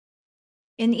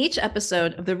In each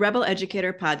episode of the Rebel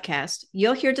Educator podcast,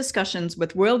 you'll hear discussions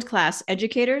with world-class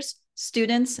educators,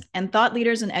 students, and thought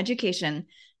leaders in education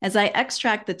as I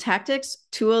extract the tactics,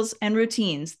 tools, and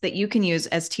routines that you can use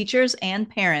as teachers and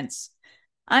parents.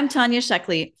 I'm Tanya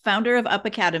Sheckley, founder of Up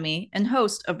Academy and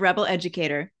host of Rebel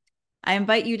Educator. I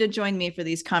invite you to join me for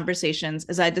these conversations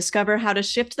as I discover how to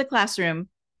shift the classroom,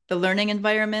 the learning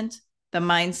environment, the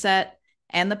mindset,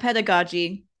 and the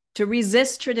pedagogy to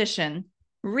resist tradition,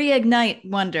 reignite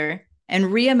wonder, and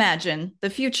reimagine the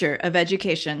future of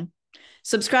education.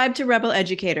 Subscribe to Rebel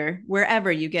Educator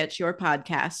wherever you get your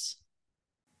podcasts.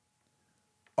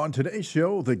 On today's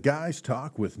show, the guys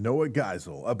talk with Noah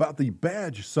Geisel about the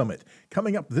BadgeSummit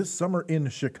coming up this summer in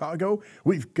Chicago.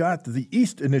 We've got the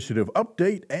East Initiative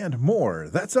update and more.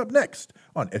 That's up next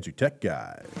on EduTech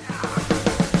Guys.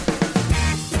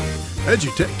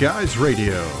 EduTech Guys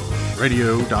Radio,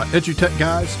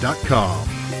 radio.edutechguys.com.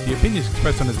 The opinions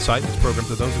expressed under the site and its programs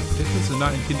are those of participants and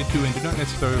not intended to and do not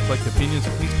necessarily reflect the opinions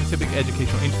of any specific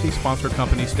educational entity, sponsor,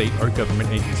 company, state, or government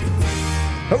agency.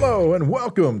 Hello and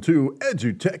welcome to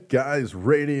EduTech Guys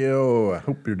Radio. I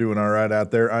hope you're doing all right out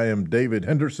there. I am David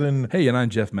Henderson. Hey, and I'm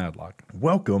Jeff Madlock.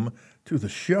 Welcome to the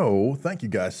show. Thank you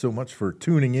guys so much for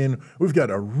tuning in. We've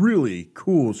got a really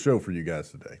cool show for you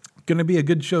guys today. Going to be a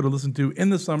good show to listen to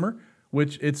in the summer,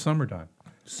 which it's summertime.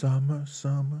 Summer.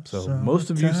 So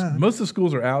most of the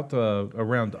schools are out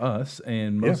around us,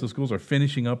 and most of the schools are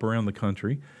finishing up around the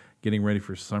country, getting ready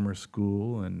for summer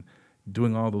school and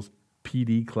doing all those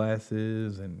PD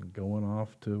classes and going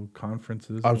off to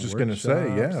conferences. I was just going to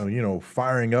say,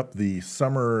 firing up the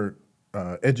summer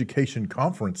education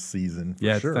conference season. For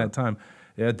It's sure. that time.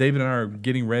 Yeah, David and I are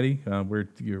getting ready.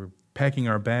 You're packing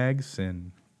our bags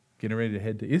and getting ready to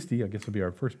head to ISTE. I guess will be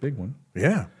our first big one.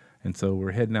 Yeah. And so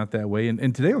we're heading out that way.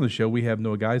 And today on the show, we have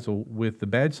Noah Geisel with the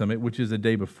BadgeSummit, which is a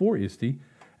day before ISTE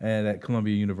and at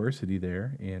Columbia University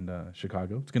there in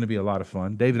Chicago. It's going to be a lot of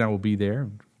fun. Dave and I will be there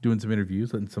doing some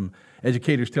interviews, letting some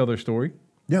educators tell their story.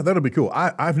 Yeah, that'll be cool.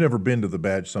 I've never been to the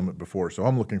BadgeSummit before, so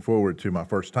I'm looking forward to my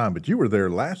first time. But you were there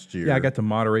last year. Yeah, I got to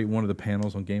moderate one of the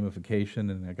panels on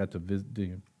gamification, and I got to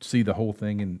see the whole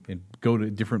thing and go to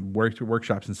different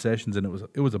workshops and sessions, and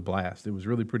it was a blast. It was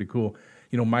really pretty cool.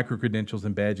 Micro-credentials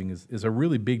and badging is a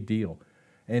really big deal.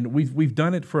 And we've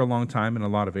done it for a long time in a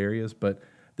lot of areas, but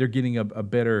they're getting a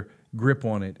better grip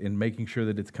on it and making sure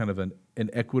that it's kind of an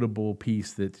equitable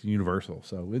piece that's universal.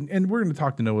 So, and we're going to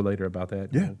talk to Noah later about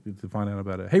that. Yeah. To find out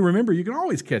about it. Hey, remember, you can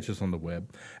always catch us on the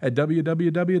web at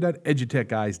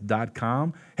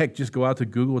www.edutechguys.com. Heck, just go out to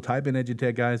Google, type in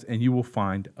EduTech Guys, and you will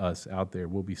find us out there.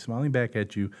 We'll be smiling back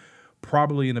at you,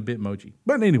 probably in a Bitmoji.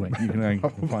 But anyway, you can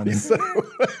find it. So.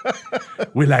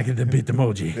 We like it, the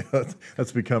Bitmoji.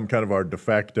 That's become kind of our de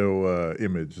facto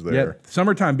image there. Yeah,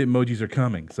 summertime Bitmojis are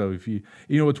coming. So if you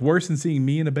what's worse than seeing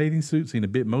me in a bathing suit? Seeing a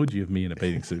Bitmoji of me in a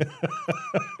bathing suit.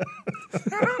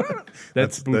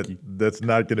 That's spooky. That's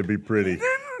not going to be pretty.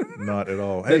 Not at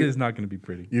all. That is not going to be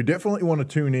pretty. You definitely want to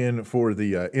tune in for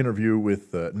the interview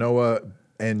with Noah,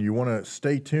 and you want to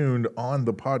stay tuned on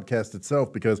the podcast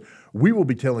itself because we will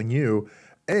be telling you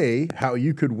how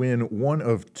you could win one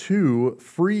of 2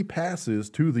 free passes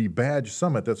to the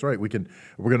BadgeSummit. That's right. We're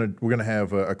gonna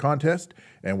have a contest,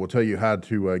 and we'll tell you how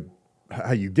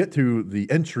you get to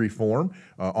the entry form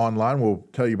online. We'll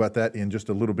tell you about that in just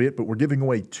a little bit, but we're giving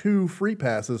away 2 free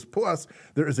passes, plus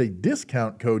there is a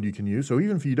discount code you can use. So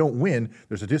even if you don't win,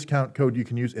 there's a discount code you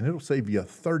can use, and it'll save you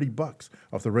 $30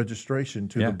 off the registration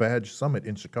to the BadgeSummit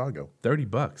in Chicago.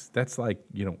 $30. That's like,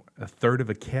 a third of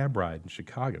a cab ride in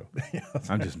Chicago.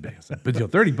 I'm just embarrassing. But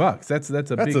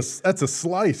 $30, that's a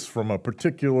slice from a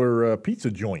particular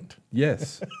pizza joint.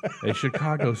 Yes, a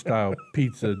Chicago-style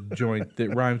pizza joint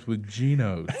that rhymes with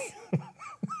Geno's.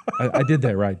 I did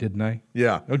that right, didn't I?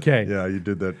 Yeah. Okay. Yeah, you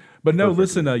did that. But no,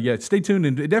 listen, stay tuned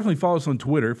and definitely follow us on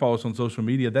Twitter, follow us on social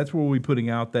media. That's where we'll be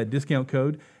putting out that discount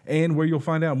code and where you'll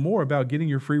find out more about getting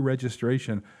your free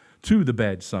registration to the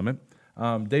BadgeSummit.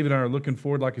 David and I are looking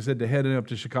forward, like I said, to heading up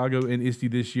to Chicago and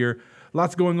ISTE this year.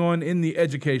 Lots going on in the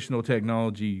educational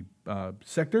technology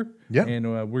sector,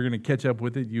 and we're going to catch up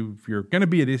with it. If you're going to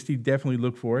be at ISTE, definitely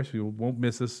look for us. You won't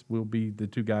miss us. We'll be the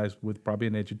 2 guys with probably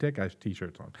an EduTech Guys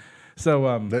T-shirts on.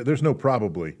 So there's no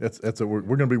probably. We're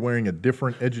going to be wearing a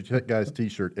different EduTech Guys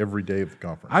T-shirt every day of the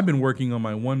conference. I've been working on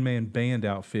my one-man band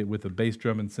outfit with a bass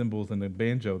drum and cymbals and a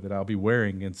banjo that I'll be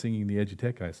wearing and singing the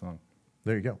EduTech Guys song.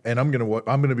 There you go. And I'm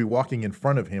going to be walking in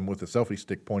front of him with a selfie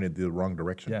stick pointed the wrong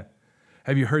direction. Yeah.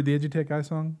 Have you heard the EduTech Guys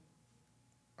song?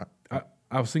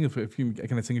 I'll sing a few.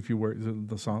 Can I sing a few words of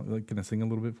the song? Like, can I sing a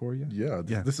little bit for you? Yeah.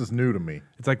 This is new to me.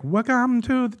 It's like, welcome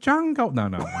to the jungle. No.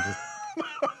 I'm just...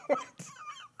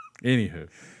 Anywho.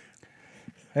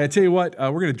 I tell you what,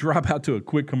 we're going to drop out to a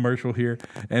quick commercial here,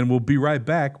 and we'll be right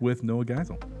back with Noah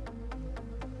Geisel.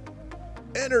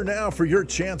 Enter now for your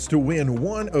chance to win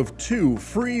one of 2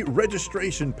 free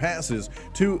registration passes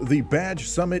to the Badge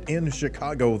Summit in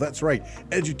Chicago. That's right.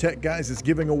 EduTech Guys is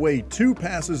giving away 2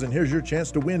 passes, and here's your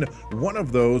chance to win one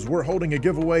of those. We're holding a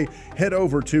giveaway. Head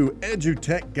over to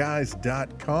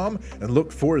edutechguys.com and look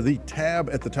for the tab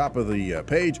at the top of the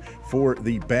page for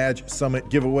the Badge Summit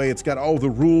giveaway. It's got all the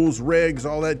rules, regs,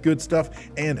 all that good stuff,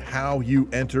 and how you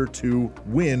enter to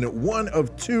win one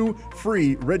of 2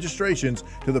 free registrations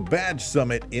to the Badge Summit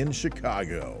in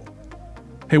Chicago.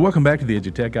 Hey, welcome back to the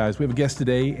EduTech Guys. We have a guest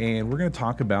today, and we're going to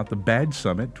talk about the Badge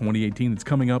Summit 2018 that's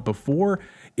coming up before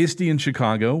ISTE in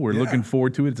Chicago. We're looking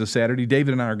forward to it. It's a Saturday.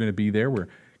 David and I are going to be there. We're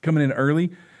coming in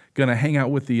early, going to hang out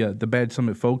with the Badge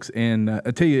Summit folks, and I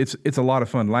tell you, it's a lot of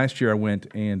fun. Last year I went,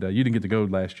 and you didn't get to go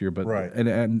last year, but right.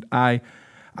 and I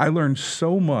learned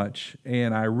so much,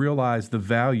 and I realized the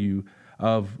value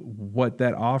of what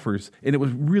that offers. And it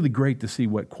was really great to see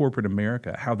what corporate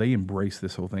America, how they embrace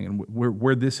this whole thing and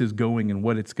where this is going and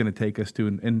what it's going to take us to.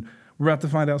 And we're about to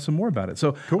find out some more about it.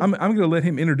 So cool. I'm going to let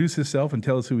him introduce himself and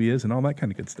tell us who he is and all that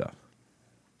kind of good stuff.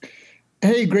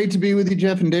 Hey, great to be with you,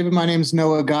 Jeff and David. My name is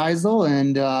Noah Geisel,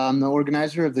 and I'm the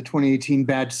organizer of the 2018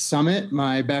 Badge Summit.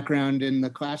 My background in the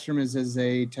classroom is as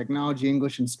a technology,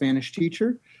 English, and Spanish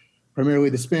teacher. Primarily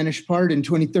the Spanish part. In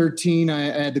 2013, I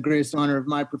had the greatest honor of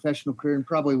my professional career and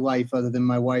probably life, other than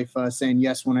my wife saying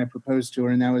yes when I proposed to her.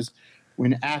 And that was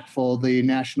when ACFL, the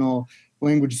National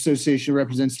Language Association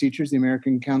represents teachers, the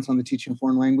American Council on the Teaching of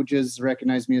Foreign Languages,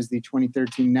 recognized me as the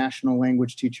 2013 National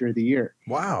Language Teacher of the Year.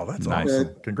 Wow, that's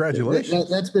awesome. Congratulations.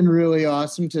 That's been really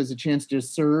awesome as a chance to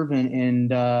serve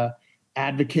and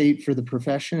advocate for the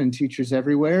profession and teachers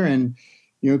everywhere. And,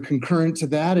 concurrent to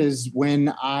that is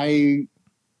when I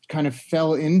kind of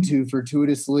fell into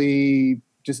fortuitously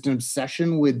just an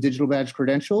obsession with digital badge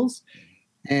credentials,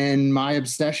 and my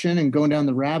obsession and going down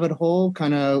the rabbit hole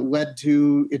kind of led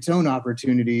to its own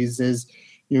opportunities as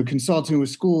consulting with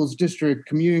schools, district,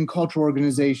 community and cultural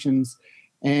organizations,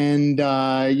 and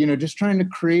just trying to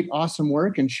create awesome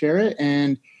work and share it.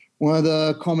 And one of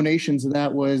the culminations of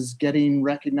that was getting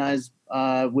recognized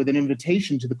with an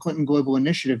invitation to the Clinton Global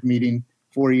Initiative meeting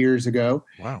 4 years ago.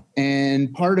 Wow.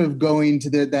 And part of going to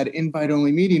that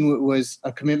invite-only meeting was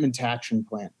a commitment to action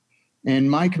plan. And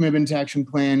my commitment to action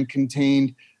plan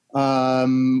contained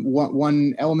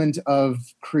one element of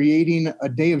creating a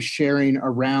day of sharing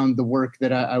around the work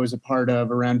that I was a part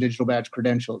of around digital badge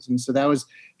credentials. And so that was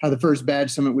how the first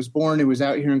Badge Summit was born. It was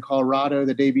out here in Colorado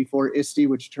the day before ISTE,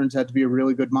 which turns out to be a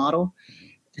really good model.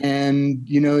 And,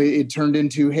 it turned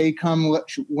into, hey, come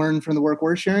learn from the work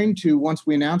we're sharing, to once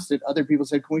we announced it, other people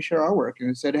said, can we share our work? And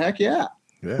I said, heck yeah.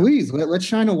 Please, let's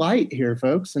shine a light here,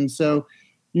 folks. And so,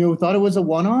 we thought it was a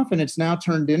one-off, and it's now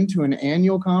turned into an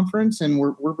annual conference. And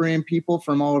we're bringing people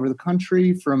from all over the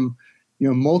country, from,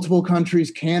 multiple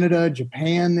countries, Canada,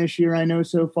 Japan this year, I know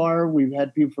so far. We've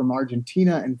had people from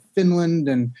Argentina and Finland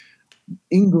and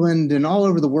England and all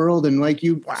over the world. And like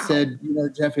you said,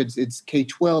 Jeff, it's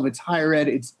K-12, it's higher ed,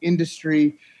 it's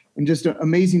industry, and just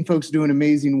amazing folks doing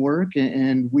amazing work.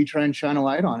 And we try and shine a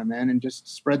light on it, man, and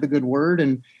just spread the good word.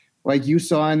 And like you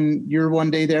saw in your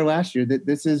one day there last year, that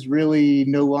this is really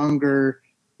no longer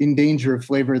in danger of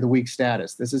flavor of the week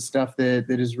status. This is stuff that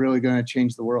is really going to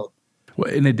change the world.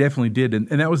 Well, and it definitely did. And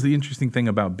that was the interesting thing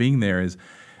about being there is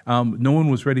no one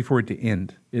was ready for it to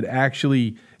end.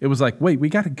 It was like, wait, we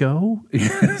got to go?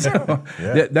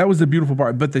 That was the beautiful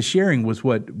part. But the sharing was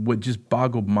what just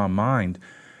boggled my mind.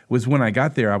 Was when I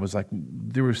got there, I was like,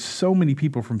 there were so many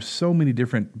people from so many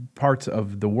different parts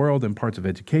of the world and parts of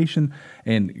education,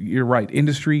 and you're right,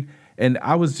 industry, and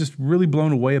I was just really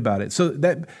blown away about it. So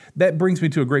that brings me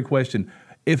to a great question.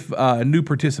 If new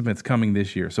participants coming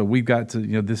this year, so we've got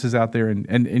to, this is out there,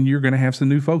 and you're going to have some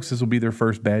new folks. This will be their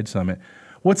first Badge Summit.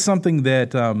 What's something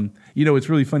that, it's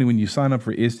really funny when you sign up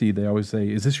for ISTE, they always say,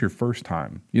 is this your first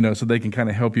time? So they can kind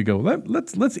of help you go,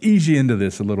 let's ease you into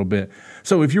this a little bit.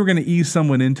 So if you were going to ease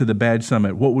someone into the Badge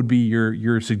Summit, what would be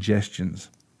your suggestions?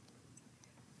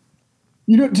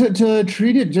 To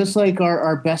treat it just like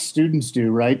our best students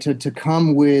do, right? To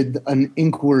come with an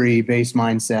inquiry-based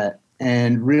mindset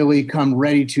and really come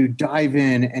ready to dive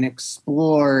in and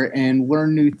explore and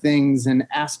learn new things and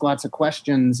ask lots of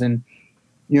questions and,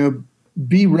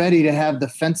 be ready to have the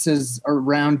fences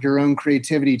around your own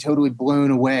creativity totally blown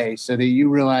away so that you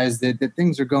realize that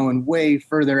things are going way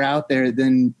further out there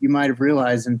than you might have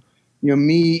realized. And,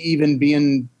 me even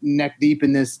being neck deep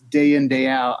in this day in, day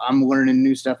out, I'm learning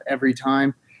new stuff every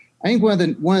time. I think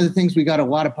one of the things we got a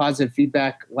lot of positive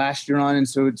feedback last year on, and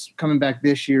so it's coming back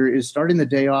this year, is starting the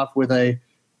day off with a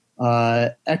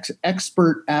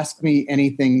expert Ask Me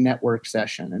Anything network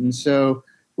session. And so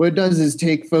what it does is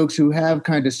take folks who have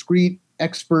kind of discrete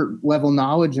expert level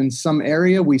knowledge in some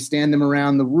area. We stand them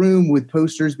around the room with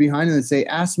posters behind them that say,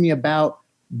 ask me about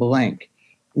blank.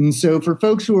 And so for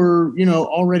folks who are,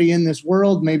 already in this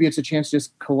world, maybe it's a chance to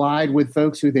just collide with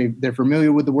folks who they're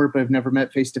familiar with the work but have never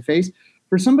met face to face.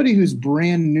 For somebody who's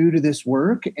brand new to this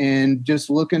work and just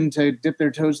looking to dip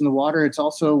their toes in the water, it's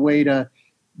also a way to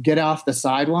get off the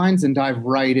sidelines and dive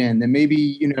right in. And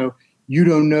maybe, you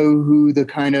don't know who the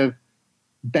kind of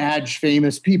badge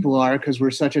famous people are because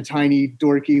we're such a tiny,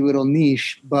 dorky little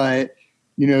niche, but,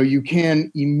 you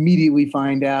can immediately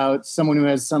find out someone who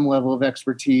has some level of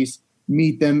expertise,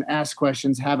 meet them, ask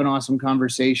questions, have an awesome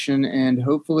conversation, and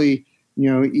hopefully,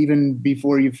 even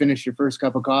before you finish your first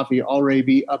cup of coffee, already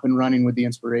be up and running with the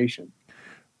inspiration.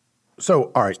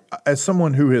 So, all right, as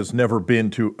someone who has never been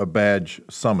to a badge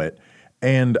summit,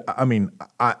 and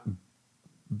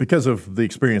because of the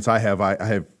experience I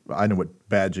know what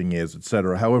badging is, et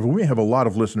cetera. However, we have a lot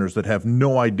of listeners that have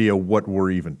no idea what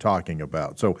we're even talking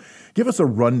about. So give us a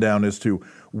rundown as to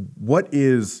what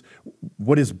is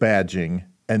badging,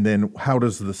 and then how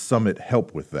does the summit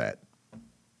help with that?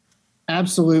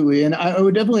 Absolutely. And I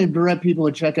would definitely direct people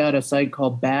to check out a site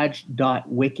called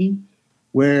badge.wiki,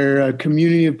 where a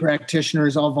community of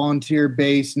practitioners, all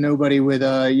volunteer-based, nobody with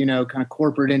a, kind of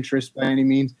corporate interest by any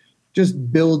means,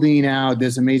 just building out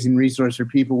this amazing resource for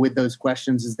people with those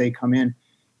questions as they come in.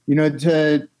 At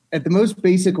the most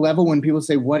basic level, when people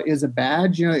say, what is a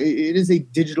badge? It is a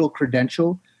digital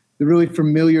credential. The really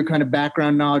familiar kind of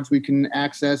background knowledge we can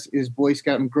access is Boy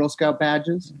Scout and Girl Scout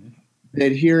badges. Mm-hmm.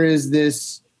 That here is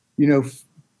this,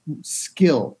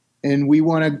 skill, and we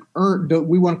want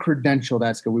to credential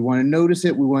that skill. We want to notice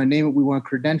it. We want to name it. We want to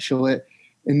credential it.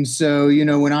 And so,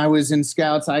 when I was in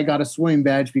Scouts, I got a swimming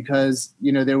badge because,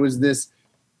 there was this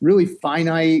really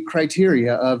finite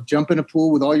criteria of jump in a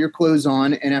pool with all your clothes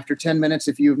on, and after 10 minutes,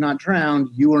 if you have not drowned,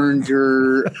 you earned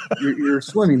your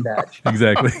swimming badge.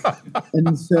 Exactly.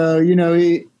 And so,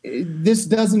 this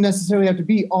doesn't necessarily have to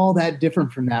be all that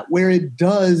different from that. Where it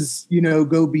does,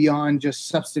 go beyond just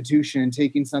substitution and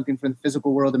taking something from the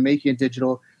physical world and making it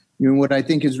digital, what I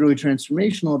think is really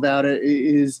transformational about it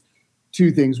is two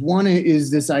things. One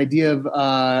is this idea of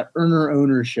earner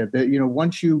ownership. That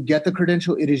once you get the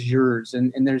credential, it is yours,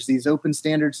 and there's these open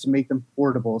standards to make them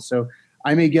portable. So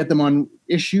I may get them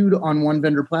issued on one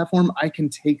vendor platform. I can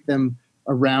take them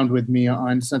around with me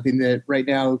on something that right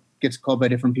now gets called by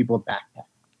different people a backpack.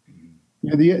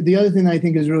 The other thing that I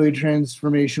think is really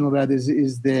transformational about this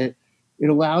is that it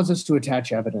allows us to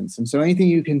attach evidence. And so anything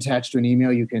you can attach to an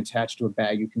email, you can attach to a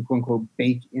bag, you can quote unquote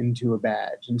bake into a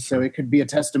badge. And so it could be a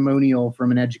testimonial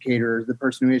from an educator, the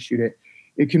person who issued it.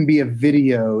 It can be a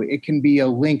video. It can be a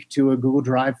link to a Google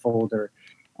Drive folder,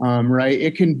 right?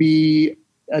 It can be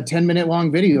a 10-minute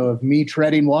long video of me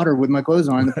treading water with my clothes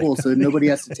on in the pool so that nobody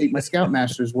has to take my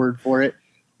Scoutmaster's word for it.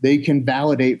 They can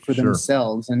validate for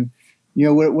themselves. And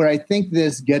where I think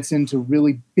this gets into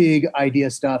really big idea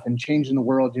stuff and changing the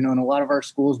world, in a lot of our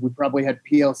schools, we probably had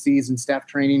PLCs and staff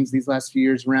trainings these last few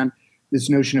years around this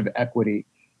notion of equity.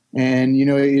 And,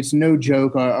 it's no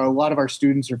joke. A lot of our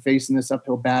students are facing this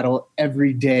uphill battle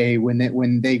every day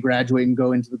when they graduate and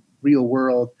go into the real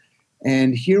world.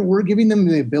 And here we're giving them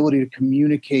the ability to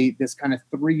communicate this kind of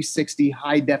 360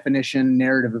 high definition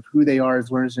narrative of who they are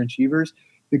as learners and achievers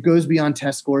that goes beyond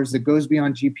test scores, that goes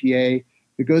beyond GPA,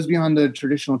 it goes beyond the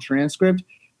traditional transcript,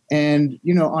 and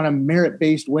on a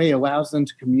merit-based way allows them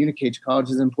to communicate to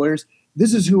colleges and employers,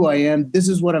 this is who I am, this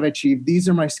is what I've achieved, these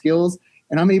are my skills,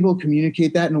 and I'm able to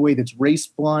communicate that in a way that's race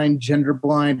blind, gender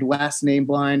blind, last name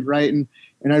blind, right? And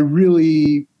I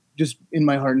really just in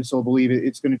my heart and soul believe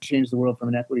it's going to change the world from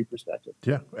an equity perspective.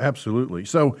 Yeah, absolutely.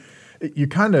 So you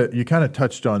kind of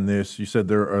touched on this. You said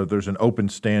there's an open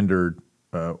standard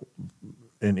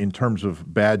in terms of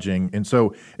badging. And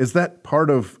so is that part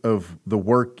of the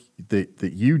work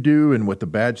that you do and what the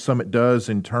Badge Summit does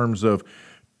in terms of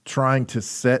trying to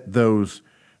set those,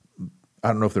 I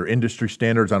don't know if they're industry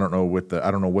standards, I don't know what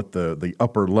the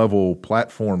upper level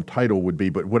platform title would be,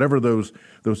 but whatever those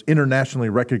internationally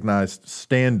recognized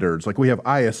standards, like we have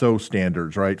ISO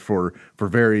standards, right, for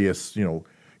various,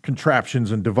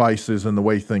 contraptions and devices and the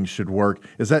way things should work.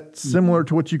 Is that similar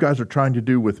to what you guys are trying to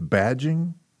do with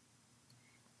badging?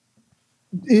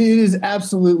 It is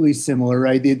absolutely similar,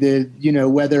 right?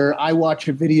 Whether I watch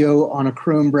a video on a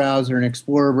Chrome browser, an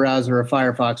Explorer browser, or a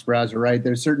Firefox browser, right?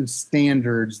 There's certain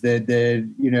standards that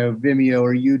Vimeo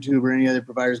or YouTube or any other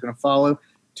provider is going to follow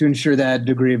to ensure that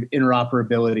degree of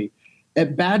interoperability.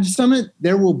 At Badge Summit,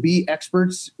 there will be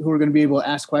experts who are going to be able to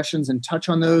ask questions and touch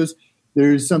on those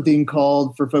There's something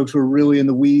called, for folks who are really in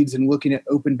the weeds and looking at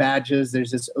open badges,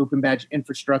 there's this open badge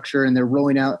infrastructure, and they're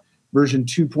rolling out version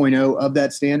 2.0 of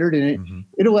that standard. And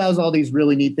it allows all these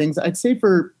really neat things. I'd say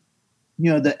for,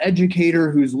 the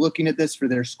educator who's looking at this for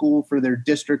their school, for their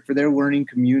district, for their learning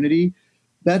community,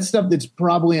 that's stuff that's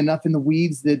probably enough in the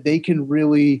weeds that they can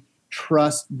really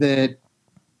trust that,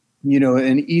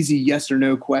 an easy yes or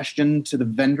no question to the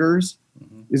vendors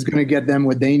is going to get them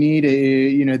what they need.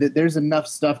 That there's enough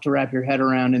stuff to wrap your head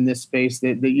around in this space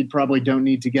that you probably don't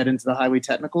need to get into the highly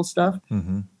technical stuff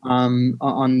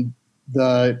on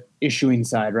the issuing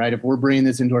side, right? If we're bringing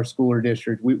this into our school or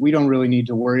district, we don't really need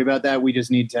to worry about that. We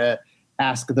just need to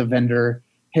ask the vendor,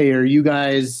 hey, are you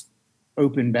guys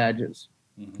open badges?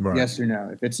 Right. Yes or no?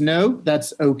 If it's no,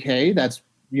 that's okay. That's,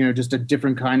 just a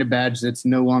different kind of badge that's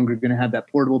no longer going to have that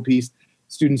portable piece.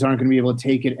 Students aren't going to be able to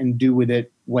take it and do with it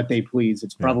what they please.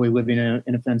 It's probably living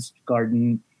in a fenced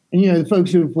garden. And, the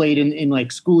folks who have played in like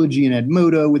Schoology and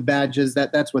Edmodo with badges,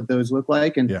 that's what those look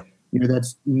like. And,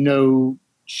 that's no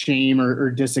shame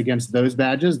or diss against those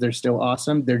badges. They're still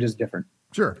awesome. They're just different.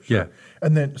 Sure. Yeah.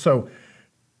 And then, so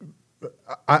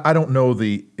I don't know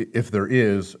if there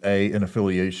is an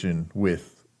affiliation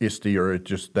with ISTE, or it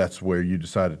just that's where you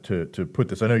decided to put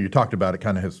this. I know you talked about it,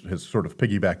 kind of has sort of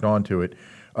piggybacked onto it,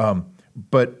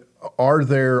 but are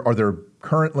there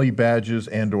currently badges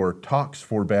and or talks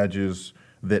for badges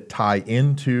that tie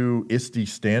into ISTE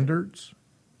standards?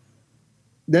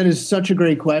 That is such a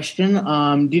great question.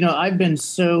 I've been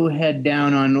so head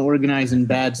down on organizing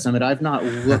BadgeSummit. I've not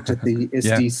looked at the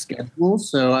ISTE schedule,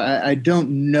 so I don't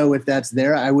know if that's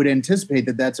there. I would anticipate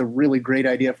that that's a really great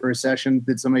idea for a session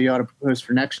that somebody ought to propose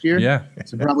for next year. Yeah.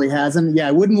 So probably hasn't. Yeah,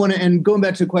 I wouldn't want to, and going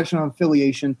back to the question on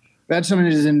affiliation,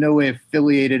 BadgeSummit is in no way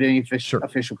affiliated any official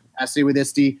capacity with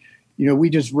ISTE. We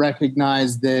just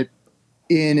recognize that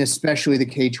in especially the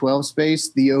K-12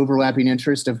 space, the overlapping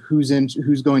interest of who's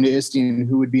going to ISTE and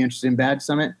who would be interested in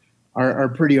BadgeSummit are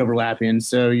pretty overlapping.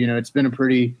 So, it's been a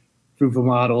pretty fruitful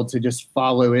model to just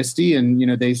follow ISTE,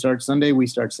 and, they start Sunday, we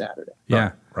start Saturday.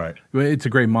 Yeah. Right. It's a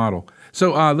great model.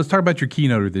 So let's talk about your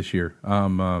keynoter this year.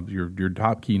 Your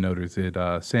top keynoter, is it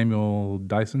Samuel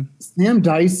Dyson? Sam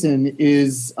Dyson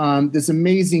is this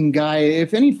amazing guy.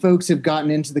 If any folks have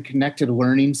gotten into the connected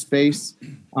learning space,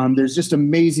 there's just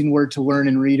amazing work to learn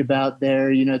and read about there.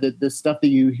 The stuff that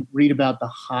you read about the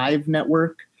Hive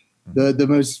network, the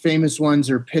most famous ones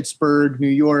are Pittsburgh, New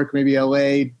York, maybe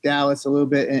LA, Dallas a little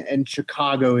bit, and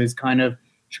Chicago is kind of,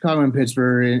 Chicago and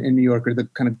Pittsburgh in New York are the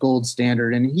kind of gold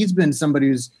standard. And he's been somebody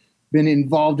who's been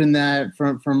involved in that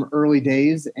from early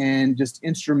days and just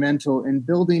instrumental in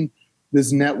building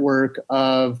this network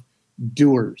of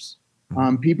doers,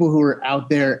 people who are out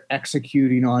there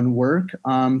executing on work.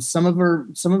 Some of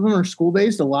them are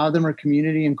school-based. A lot of them are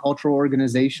community and cultural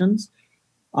organizations.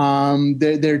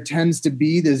 There tends to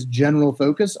be this general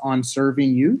focus on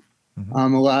serving youth. A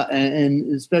lot,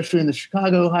 and especially in the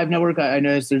Chicago Hive Network, I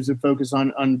noticed there's a focus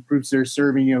on groups that are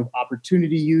serving,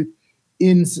 opportunity youth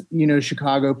in,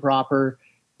 Chicago proper.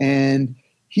 And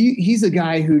he's a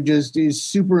guy who just is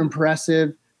super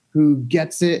impressive, who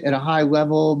gets it at a high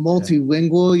level,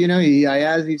 multilingual.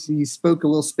 He spoke a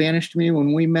little Spanish to me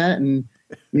when we met, and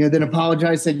then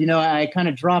apologized, said, I kind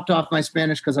of dropped off my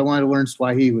Spanish because I wanted to learn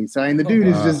Swahili. So the dude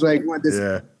is just like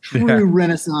this true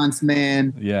Renaissance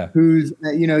man. Yeah. Who's,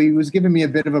 he was giving me a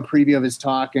bit of a preview of his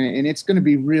talk, and it's going to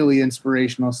be really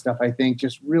inspirational stuff. I think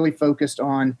just really focused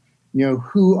on,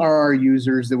 who are our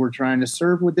users that we're trying to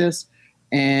serve with this,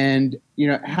 and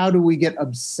how do we get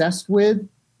obsessed with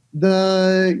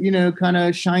the kind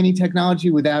of shiny technology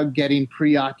without getting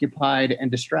preoccupied and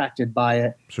distracted by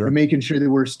it, and making sure that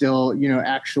we're still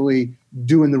actually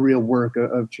doing the real work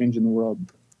of changing the world.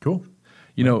 Cool.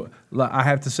 I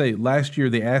have to say, last year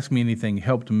the Ask Me Anything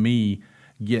helped me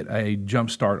get a jump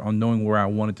start on knowing where I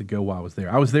wanted to go while I was there.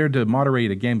 I was there to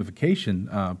moderate a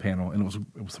gamification panel, and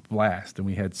it was a blast, and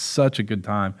we had such a good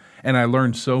time, and I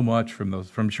learned so much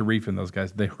from Sharif and those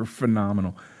guys. They were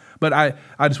phenomenal. But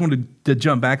I just wanted to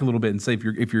jump back a little bit and say,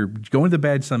 if you're going to the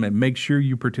BadgeSummit, make sure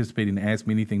you participate in Ask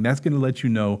Me Anything. That's going to let you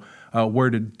know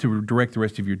where to direct the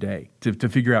rest of your day to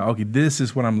figure out, okay, this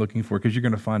is what I'm looking for, because you're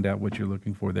going to find out what you're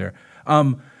looking for there.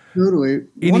 Totally.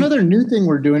 One other new thing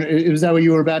we're doing, is that what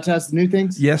you were about to ask, the new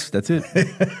things? Yes, that's it.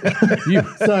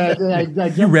 Sorry,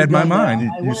 you read my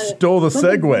mind. You stole the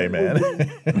segue, man.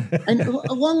 And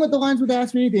along with the lines with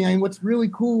Ask Me Anything, what's really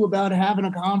cool about having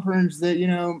a conference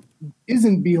that,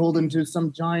 isn't beholden to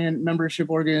some giant membership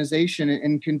organization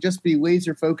and can just be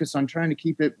laser focused on trying to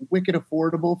keep it wicked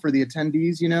affordable for the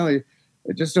attendees.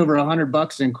 Just over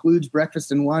 $100 includes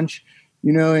breakfast and lunch.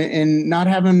 and not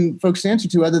having folks to answer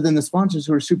to other than the sponsors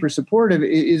who are super supportive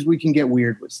is we can get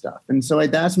weird with stuff. And so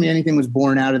that's me. Anything was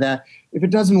born out of that. If it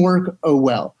doesn't work, oh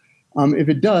well. If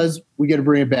it does, we got to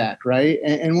bring it back, right?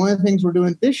 And one of the things we're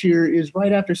doing this year is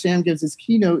right after Sam gives his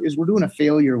keynote is we're doing a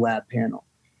failure lab panel.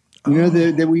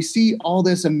 That we see all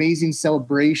this amazing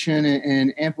celebration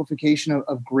and amplification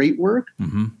of great work.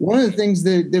 Mm-hmm. One of the things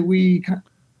that we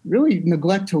really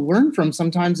neglect to learn from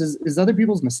sometimes is other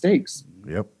people's mistakes.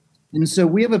 Yep. And so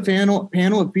we have a panel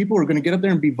of people who are going to get up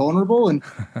there and be vulnerable and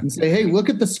say, hey, look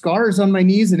at the scars on my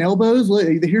knees and elbows.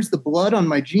 Here's the blood on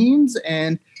my jeans.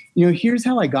 And, here's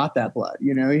how I got that blood.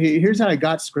 Here's how I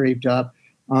got scraped up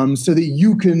so that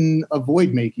you can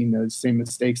avoid making those same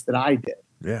mistakes that I did.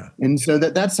 Yeah. And so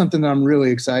that's something that I'm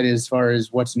really excied as far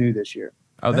as what's new this year.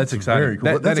 Oh, that's exciting. Very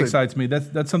cool. That excites me.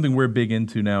 That's something we're big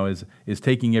into now is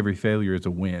taking every failure as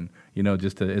a win,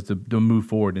 just to move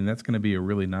forward. And that's going to be a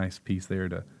really nice piece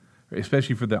there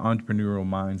especially for the entrepreneurial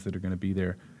minds that are going to be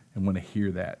there and want to hear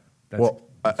that.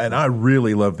 And I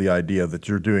really love the idea that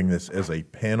you're doing this as a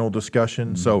panel discussion.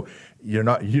 Mm-hmm. So you're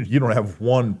not you don't have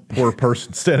one poor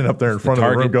person standing up there in front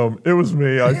of the room going, "It was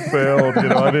me, I failed,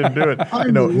 I didn't do it."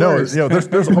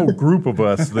 There's a whole group of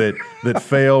us that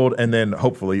failed and then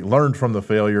hopefully learned from the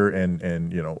failure and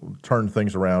turned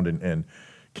things around and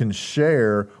can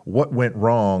share what went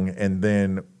wrong and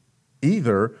then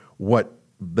either what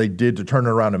they did to turn it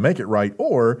around and make it right,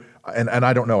 or and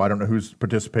I don't know who's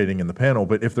participating in the panel,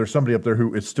 but if there's somebody up there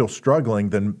who is still struggling,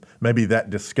 then maybe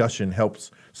that discussion helps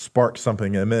spark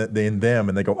something in them,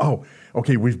 and they go, "Oh,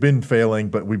 okay, we've been failing,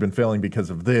 but we've been failing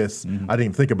because of this. Mm-hmm. I didn't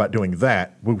even think about doing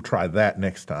that. We'll try that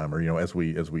next time," or as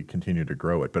we continue to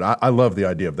grow it. But I love the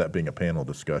idea of that being a panel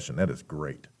discussion. That is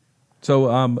great. So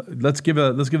let's give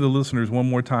the listeners one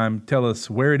more time. Tell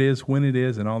us where it is, when it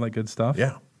is, and all that good stuff.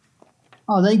 Yeah.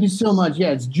 Oh, thank you so much.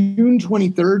 Yeah, it's June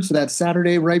 23rd, so that's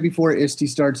Saturday, right before ISTE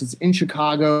starts. It's in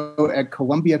Chicago at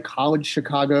Columbia College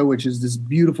Chicago, which is this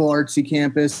beautiful artsy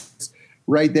campus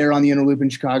right there on the Inner Loop in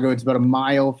Chicago. It's about a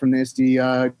mile from the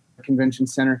ISTE Convention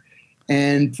Center.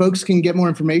 And folks can get more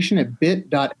information at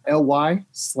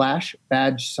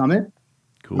bit.ly/BadgeSummit.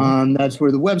 Cool. That's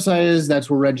where the website is. That's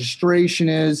where registration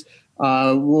is.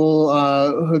 We'll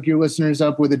hook your listeners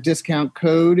up with a discount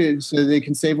code so they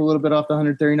can save a little bit off the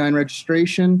 $139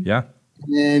 registration. Yeah.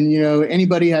 And,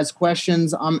 anybody has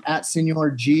questions, I'm at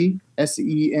Senor G,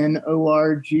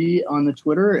 SENORG on the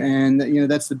Twitter. And,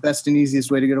 that's the best and easiest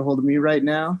way to get a hold of me right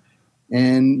now.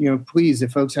 And, please,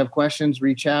 if folks have questions,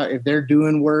 reach out. If they're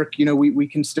doing work, we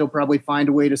can still probably find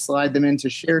a way to slide them in to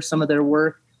share some of their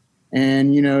work.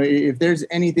 And, if there's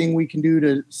anything we can do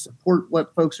to support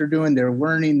what folks are doing, they're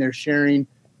learning, they're sharing,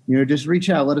 just reach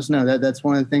out, let us know. That's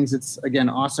one of the things that's, again,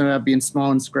 awesome about being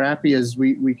small and scrappy is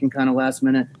we can kind of last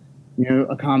minute,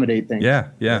 accommodate things. Yeah.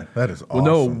 That is awesome. Well,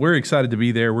 no, we're excited to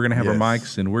be there. We're going to have our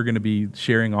mics, and we're going to be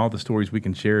sharing all the stories we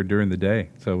can share during the day.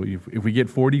 So if we get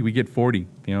 40, we get 40.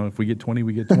 If we get 20,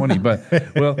 we get 20. But,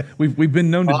 well, we've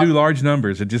been known to do large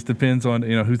numbers. It just depends on,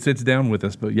 who sits down with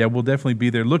us. But, yeah, we'll definitely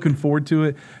be there. Looking forward to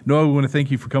it. Noah, we want to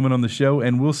thank you for coming on the show,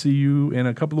 and we'll see you in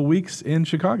a couple of weeks in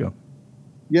Chicago.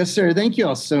 Yes, sir. Thank you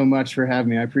all so much for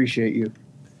having me. I appreciate you.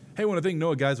 Hey, I want to thank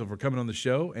Noah Geisel for coming on the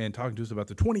show and talking to us about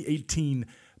the 2018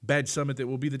 Badge Summit that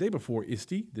will be the day before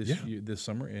ISTE this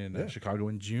summer in Chicago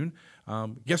in June.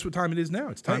 Guess what time it is now?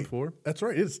 It's time for... That's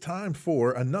right. It's time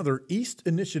for another East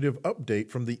Initiative update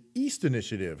from the East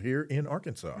Initiative here in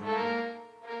Arkansas.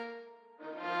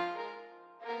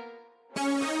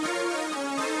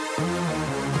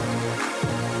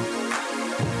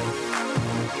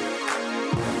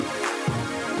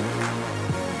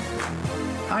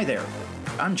 Hi there.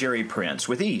 I'm Jerry Prince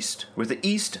with East, with the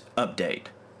East Update.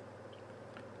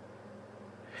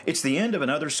 It's the end of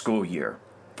another school year.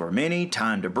 For many,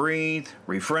 time to breathe,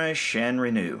 refresh, and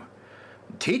renew.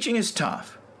 Teaching is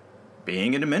tough.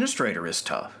 Being an administrator is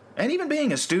tough. And even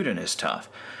being a student is tough.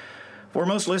 For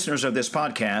most listeners of this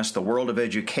podcast, the world of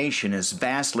education is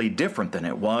vastly different than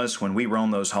it was when we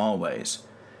roamed those hallways.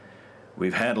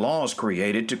 We've had laws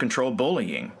created to control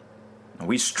bullying.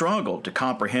 We struggle to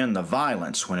comprehend the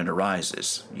violence when it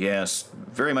arises. Yes,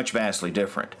 very much vastly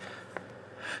different.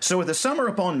 So with the summer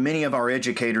upon many of our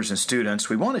educators and students,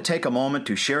 we want to take a moment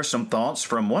to share some thoughts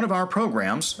from one of our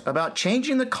programs about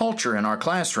changing the culture in our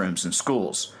classrooms and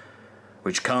schools,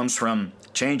 which comes from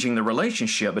changing the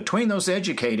relationship between those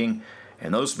educating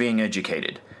and those being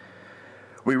educated.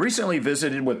 We recently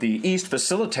visited with the East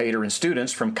facilitator and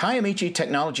students from Kiamichi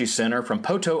Technology Center from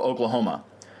Poto, Oklahoma.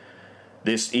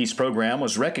 This East program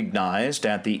was recognized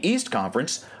at the East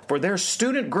Conference for their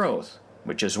student growth,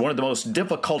 which is one of the most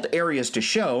difficult areas to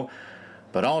show,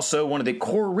 but also one of the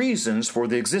core reasons for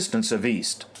the existence of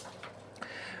East.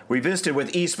 We visited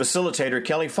with East facilitator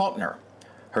Kelly Faulkner.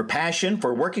 Her passion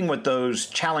for working with those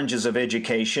challenges of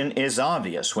education is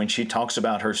obvious when she talks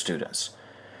about her students.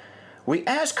 We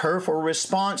asked her for a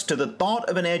response to the thought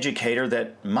of an educator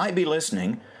that might be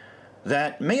listening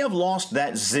that may have lost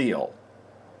that zeal,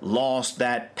 lost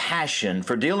that passion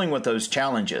for dealing with those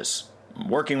challenges,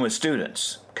 working with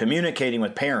students, communicating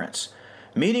with parents,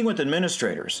 meeting with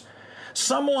administrators,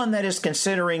 someone that is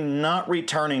considering not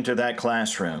returning to that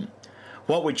classroom.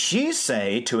 What would she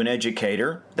say to an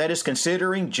educator that is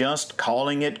considering just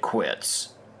calling it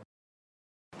quits?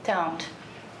 Don't.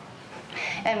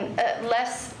 And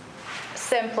less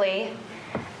simply,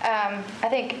 I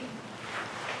think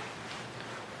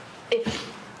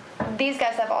if these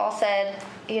guys have all said,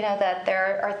 that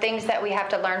there are things that we have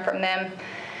to learn from them,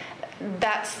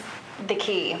 that's the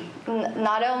key.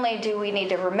 Not only do we need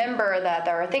to remember that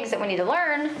there are things that we need to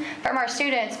learn from our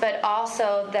students, but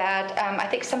also that I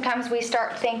think sometimes we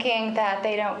start thinking that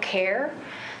they don't care.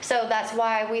 So that's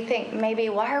why we think maybe,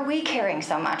 why are we caring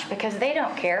so much? Because they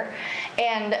don't care.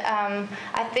 And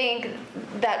I think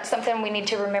that something we need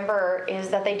to remember is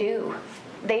that they do.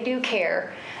 They do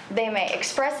care. They may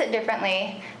express it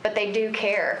differently, but they do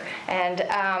care. And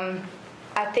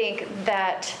I think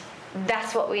that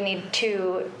that's what we need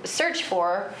to search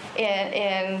for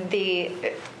in the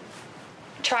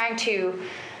trying to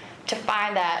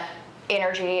find that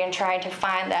energy and trying to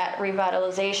find that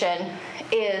revitalization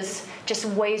is just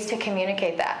ways to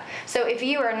communicate that. So if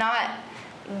you are not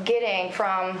getting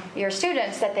from your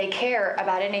students that they care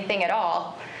about anything at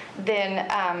all, then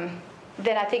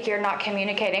I think you're not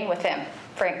communicating with them,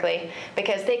 frankly,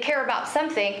 because they care about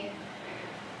something.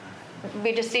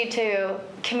 We just need to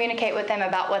communicate with them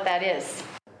about what that is.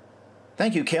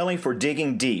 Thank you, Kelly, for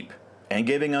digging deep and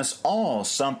giving us all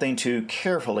something to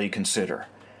carefully consider.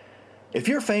 If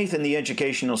your faith in the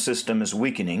educational system is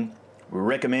weakening, we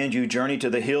recommend you journey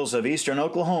to the hills of eastern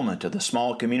Oklahoma to the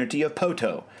small community of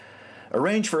Poto.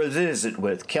 Arrange for a visit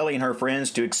with Kelly and her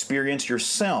friends to experience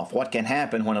yourself what can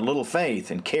happen when a little faith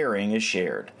and caring is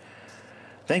shared.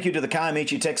 Thank you to the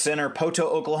Kiamichi Tech Center, Poto,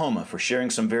 Oklahoma, for sharing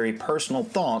some very personal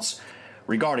thoughts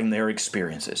regarding their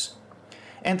experiences.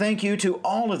 And thank you to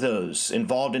all of those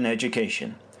involved in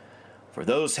education. For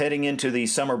those heading into the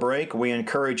summer break, we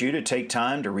encourage you to take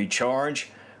time to recharge,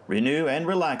 renew, and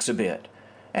relax a bit.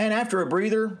 And after a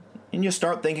breather, and you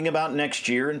start thinking about next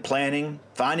year and planning,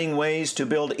 finding ways to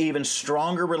build even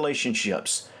stronger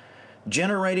relationships,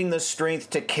 generating the strength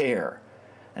to care,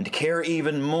 and to care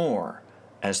even more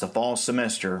as the fall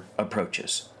semester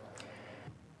approaches.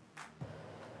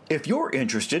 If you're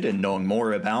interested in knowing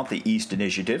more about the EAST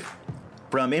Initiative,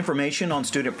 from information on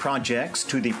student projects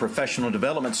to the professional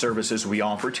development services we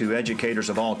offer to educators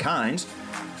of all kinds,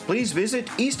 please visit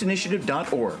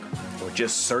eastinitiative.org or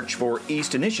just search for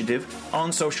EAST Initiative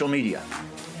on social media.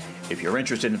 If you're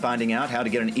interested in finding out how to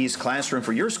get an EAST classroom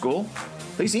for your school,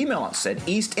 please email us at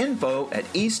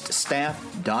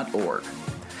eastinfo@eaststaff.org.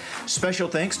 Special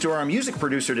thanks to our music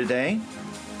producer today.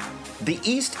 The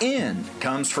East End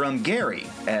comes from Gary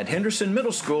at Henderson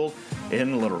Middle School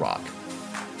in Little Rock.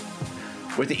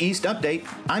 With the East Update,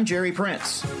 I'm Jerry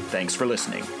Prince. Thanks for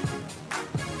listening.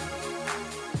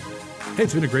 Hey,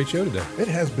 it's been a great show today. It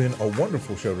has been a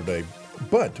wonderful show today.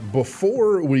 But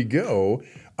before we go,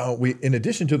 we in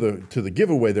addition to the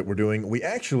giveaway that we're doing, we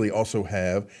actually also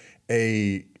have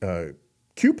a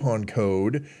coupon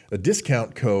code, a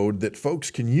discount code that folks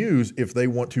can use if they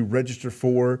want to register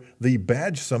for the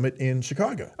Badge Summit in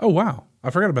Chicago. Oh, wow. I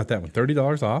forgot about that one.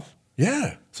 $30 off.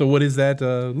 Yeah. So what is that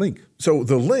link? So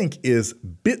the link is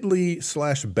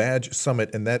bit.ly/Badge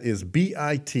Summit, and that is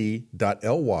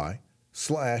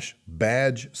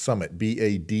bit.ly/Badge Summit,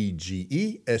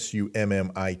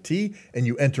 BADGESUMMIT, and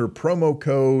you enter promo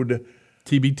code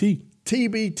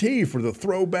TBT for the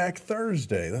Throwback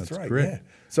Thursday. That's right. Correct. Yeah.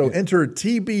 So enter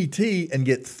TBT and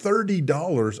get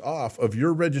 $30 off of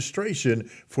your registration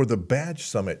for the Badge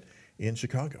Summit in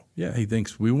Chicago. Yeah, hey,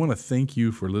 thanks. We want to thank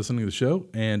you for listening to the show.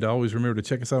 And always remember to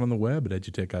check us out on the web at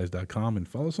edutechguys.com and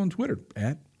follow us on Twitter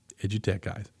at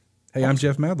edutechguys. Hey, I'm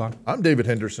Jeff Madlock. I'm David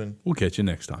Henderson. We'll catch you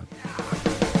next time.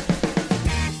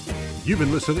 You've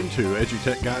been listening to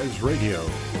EduTech Guys Radio,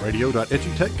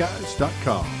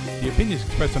 radio.edutechguys.com. The opinions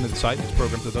expressed on the site and its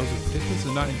programs are those of participants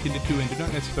and not intended to and do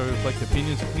not necessarily reflect the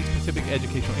opinions of any specific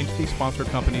educational entity, sponsor,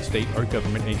 company, state, or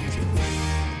government agency.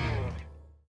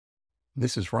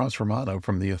 This is Ross Romano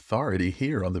from The Authority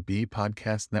here on the B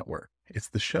Podcast Network. It's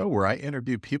the show where I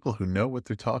interview people who know what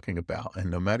they're talking about,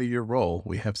 and no matter your role,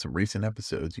 we have some recent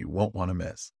episodes you won't want to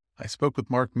miss. I spoke with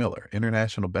Mark Miller,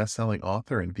 international best-selling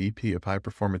author and VP of High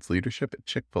Performance Leadership at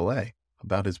Chick-fil-A,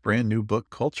 about his brand new book,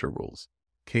 Culture Rules.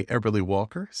 Kate Eberly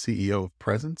Walker, CEO of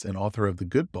Presence and author of The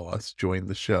Good Boss, joined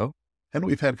the show, and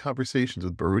we've had conversations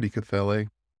with Baruti Kafele,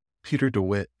 Peter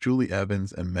DeWitt, Julie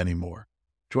Evans, and many more.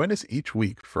 Join us each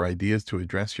week for ideas to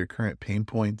address your current pain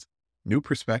points, new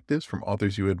perspectives from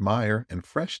authors you admire, and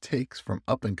fresh takes from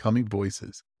up-and-coming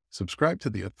voices. Subscribe to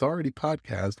the Authority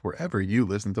Podcast wherever you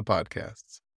listen to podcasts.